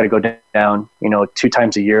least try to go down, 2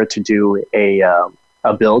 times a year to do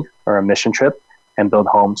a build or a mission trip and build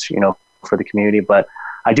homes, for the community. But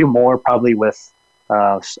I do more probably with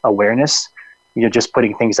awareness, just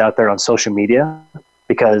putting things out there on social media,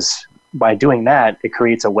 because by doing that, it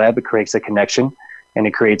creates a web, it creates a connection, and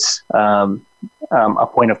it creates a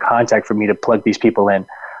point of contact for me to plug these people in.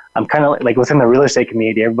 I'm kind of like within the real estate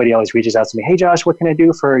community, everybody always reaches out to me. Hey, Josh, what can I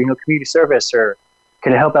do for, community service? Or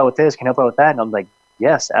can I help out with this? Can I help out with that? And I'm like,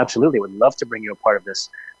 yes, absolutely. Would love to bring you a part of this,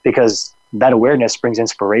 because that awareness brings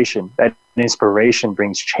inspiration. That inspiration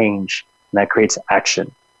brings change, and that creates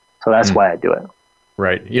action. So that's why I do it.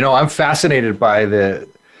 Right. I'm fascinated by did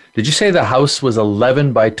you say the house was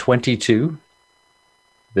 11 by 22?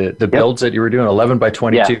 The builds that you were doing, 11 by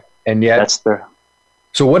 22? Yeah, and yet that's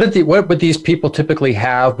So what would these people typically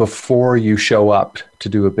have before you show up to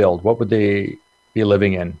do a build? What would they be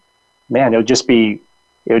living in? Man, it would just be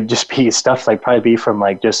stuff like probably be from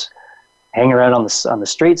like just hanging around on the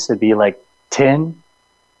streets. It'd be like tin,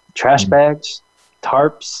 trash bags,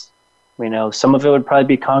 tarps. Some of it would probably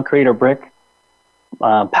be concrete or brick,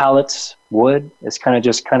 pallets, wood. It's kind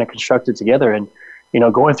of constructed together. And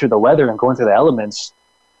going through the weather and going through the elements,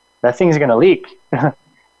 that thing's going to leak.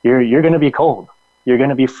 You're going to be cold. You're going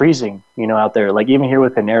to be freezing, out there. Like even here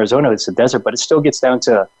within Arizona, it's a desert, but it still gets down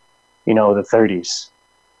to, the 30s.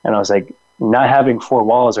 And I was like, not having 4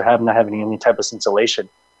 walls or not having any type of insulation,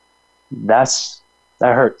 that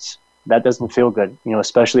hurts. That doesn't feel good,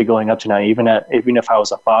 especially going up to now. Even if I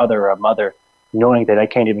was a father or a mother, knowing that I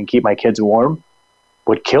can't even keep my kids warm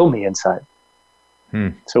would kill me inside.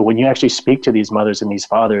 So when you actually speak to these mothers and these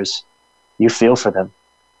fathers, you feel for them.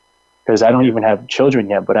 Because I don't even have children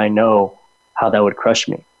yet, but I know how that would crush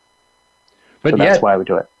me. But that's why I would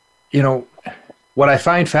do it. What I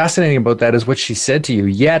find fascinating about that is what she said to you.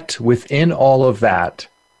 Yet within all of that,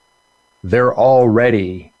 they're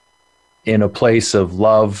already in a place of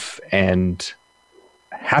love and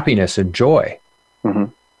happiness and joy. Mm-hmm.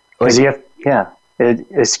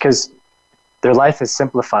 It's because their life is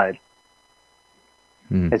simplified.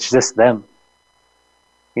 It's just them.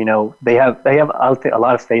 They have a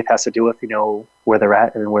lot of faith has to do with where they're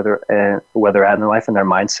at and where they're at in their life and their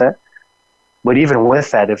mindset. But even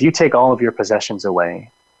with that, if you take all of your possessions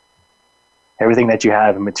away, everything that you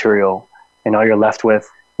have in material, and all you're left with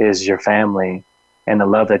is your family and the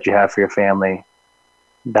love that you have for your family,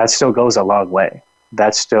 that still goes a long way.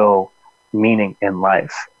 That's still meaning in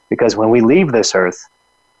life. Because when we leave this earth,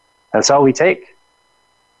 that's all we take.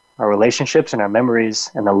 our relationships and our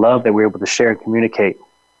memories and the love that we're able to share and communicate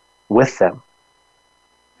with them.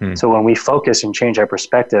 So when we focus and change our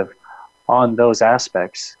perspective on those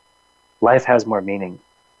aspects, life has more meaning.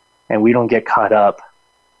 And we don't get caught up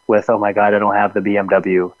with, oh my God, I don't have the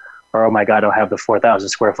BMW, or oh my God, I don't have the 4,000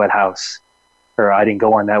 square foot house, or I didn't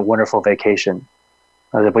go on that wonderful vacation.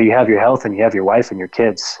 But you have your health and you have your wife and your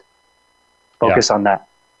kids. Focus on that.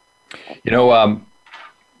 You know, a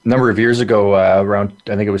number of years ago, around,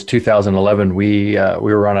 I think it was 2011, we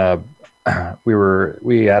were on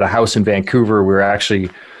we had a house in Vancouver. We were actually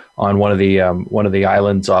on one of the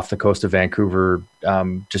islands off the coast of Vancouver,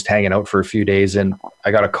 just hanging out for a few days. And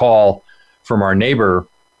I got a call from our neighbor,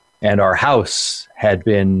 and our house had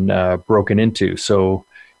been broken into. So,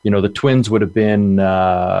 you know, the twins would have been,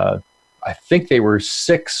 I think they were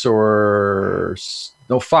 5 or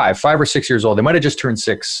 6 years old. They might have just turned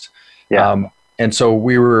 6. Yeah. And so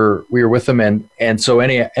we were with them, and so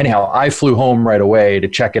anyhow, I flew home right away to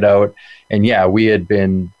check it out. And yeah, we had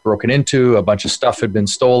been broken into, a bunch of stuff had been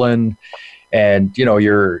stolen. And, you know,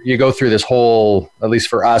 you go through this whole, at least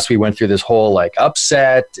for us, we went through this whole like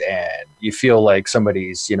upset, and you feel like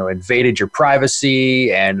somebody's, you know, invaded your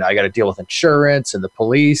privacy, and I got to deal with insurance and the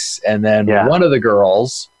police. And then one of the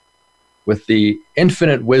girls, with the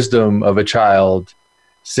infinite wisdom of a child,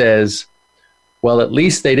 says, well, at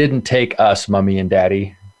least they didn't take us, Mommy and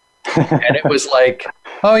Daddy. And it was like,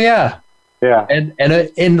 oh yeah. Yeah. And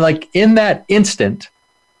in that instant,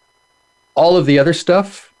 all of the other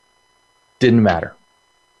stuff didn't matter.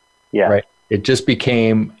 Yeah. Right. It just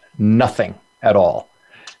became nothing at all.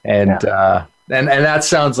 And that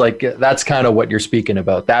sounds like that's kind of what you're speaking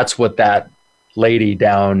about. That's what that lady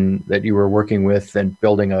down that you were working with and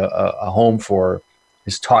building a home for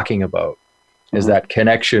is talking about, is that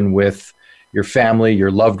connection with your family,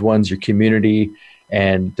 your loved ones, your community.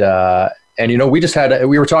 And you know, we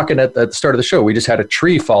were talking at the start of the show, we just had a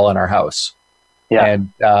tree fall in our house. Yeah.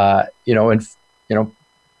 And,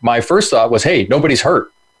 my first thought was, hey, nobody's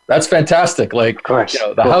hurt. That's fantastic. Like, of course. You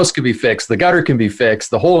know, the house can be fixed, the gutter can be fixed,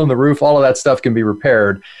 the hole in the roof, all of that stuff can be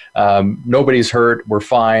repaired. Nobody's hurt. We're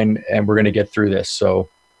fine. And we're going to get through this. So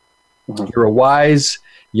you're a wise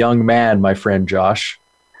young man, my friend, Josh.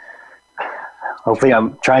 Hopefully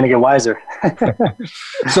I'm trying to get wiser.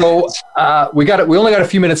 So we only got a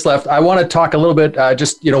few minutes left. I want to talk a little bit,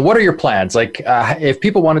 just, you know, what are your plans? Like if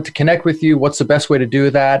people wanted to connect with you, what's the best way to do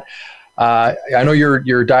that? I know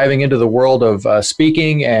you're diving into the world of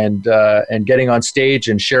speaking and getting on stage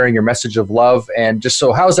and sharing your message of love. And just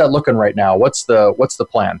so, how's that looking right now? What's the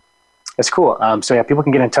plan? It's cool. So yeah, people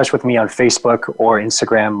can get in touch with me on Facebook or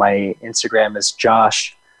Instagram. My Instagram is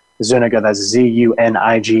Josh Zuniga. That's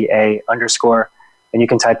ZUNIGA _. And you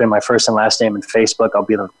can type in my first and last name in Facebook.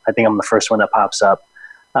 I think I'm the first one that pops up.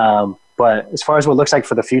 But as far as what it looks like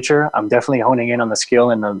for the future, I'm definitely honing in on the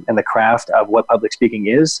skill and the craft of what public speaking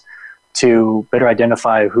is, to better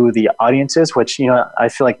identify who the audience is, which, you know, I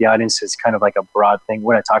feel like the audience is kind of like a broad thing.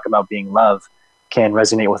 When I talk about being love, can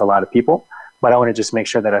resonate with a lot of people, but I want to just make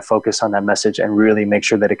sure that I focus on that message and really make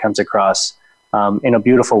sure that it comes across in a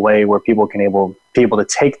beautiful way where people can be able to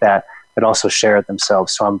take that, but also share it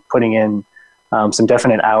themselves. So I'm putting in some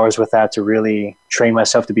definite hours with that to really train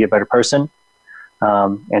myself to be a better person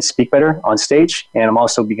and speak better on stage. And I'm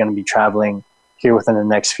also going to be traveling here within the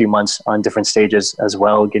next few months on different stages as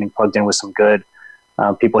well, getting plugged in with some good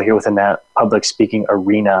people here within that public speaking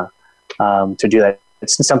arena to do that.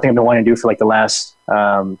 It's something I've been wanting to do for like the last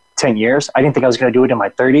 10 years. I didn't think I was going to do it in my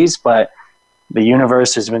 30s, but the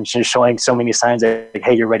universe has been just showing so many signs that, like,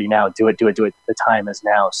 hey, you're ready now. Do it. The time is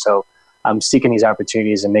now. So I'm seeking these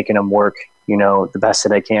opportunities and making them work, you know, the best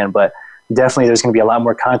that I can. But definitely there's going to be a lot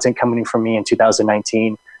more content coming from me in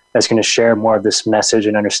 2019 that's going to share more of this message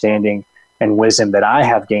and understanding and wisdom that I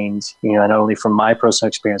have gained, you know, not only from my personal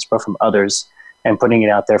experience, but from others, and putting it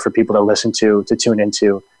out there for people to listen to tune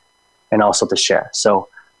into, and also to share. So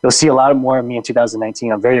you'll see a lot more of me in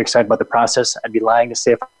 2019. I'm very excited about the process. I'd be lying to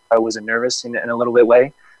say if I wasn't nervous in a little bit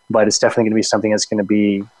way, but it's definitely going to be something that's going to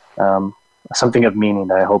be something of meaning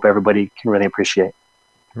that I hope everybody can really appreciate.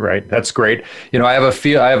 Right. That's great. You know, I have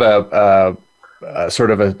a sort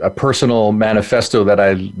of a personal manifesto that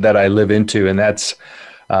I live into, and that's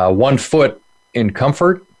 1 foot in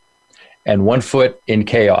comfort and 1 foot in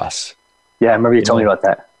chaos. Yeah, I remember you told me about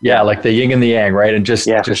that. Yeah, like the yin and the yang, right? And just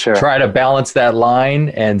sure. Try to balance that line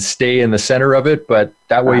and stay in the center of it. But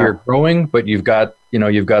that way you're growing, but you've got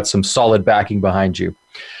some solid backing behind you.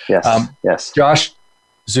 Yes. Yes. Josh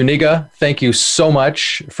Zuniga, thank you so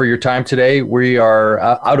much for your time today. We are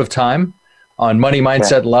out of time on Money,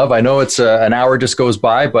 Mindset, and Love. I know it's an hour just goes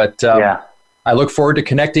by, but I look forward to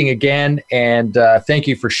connecting again, and thank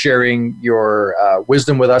you for sharing your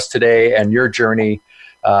wisdom with us today and your journey.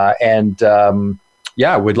 We'd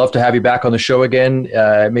love to have you back on the show again,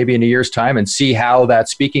 maybe in a year's time, and see how that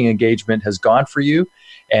speaking engagement has gone for you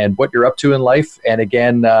and what you're up to in life. And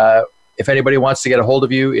again, if anybody wants to get a hold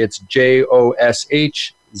of you, it's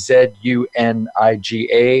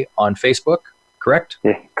JOSHZUNIGA on Facebook, correct?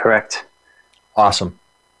 Yeah, correct. Awesome.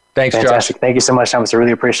 Thanks, Fantastic. Josh. Thank you so much, Thomas. I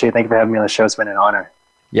really appreciate it. Thank you for having me on the show. It's been an honor.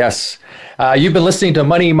 Yes. You've been listening to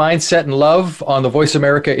Money, Mindset, and Love on the Voice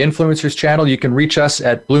America Influencers channel. You can reach us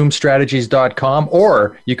at bloomstrategies.com,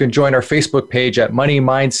 or you can join our Facebook page at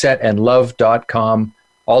moneymindsetandlove.com.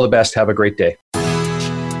 All the best. Have a great day.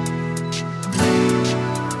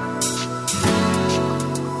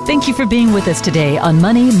 Thank you for being with us today on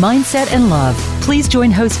Money, Mindset, and Love. Please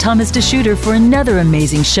join host Thomas DeSchutter for another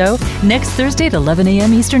amazing show next Thursday at 11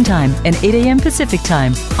 a.m. Eastern Time and 8 a.m. Pacific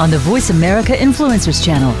Time on the Voice America Influencers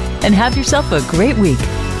channel. And have yourself a great week.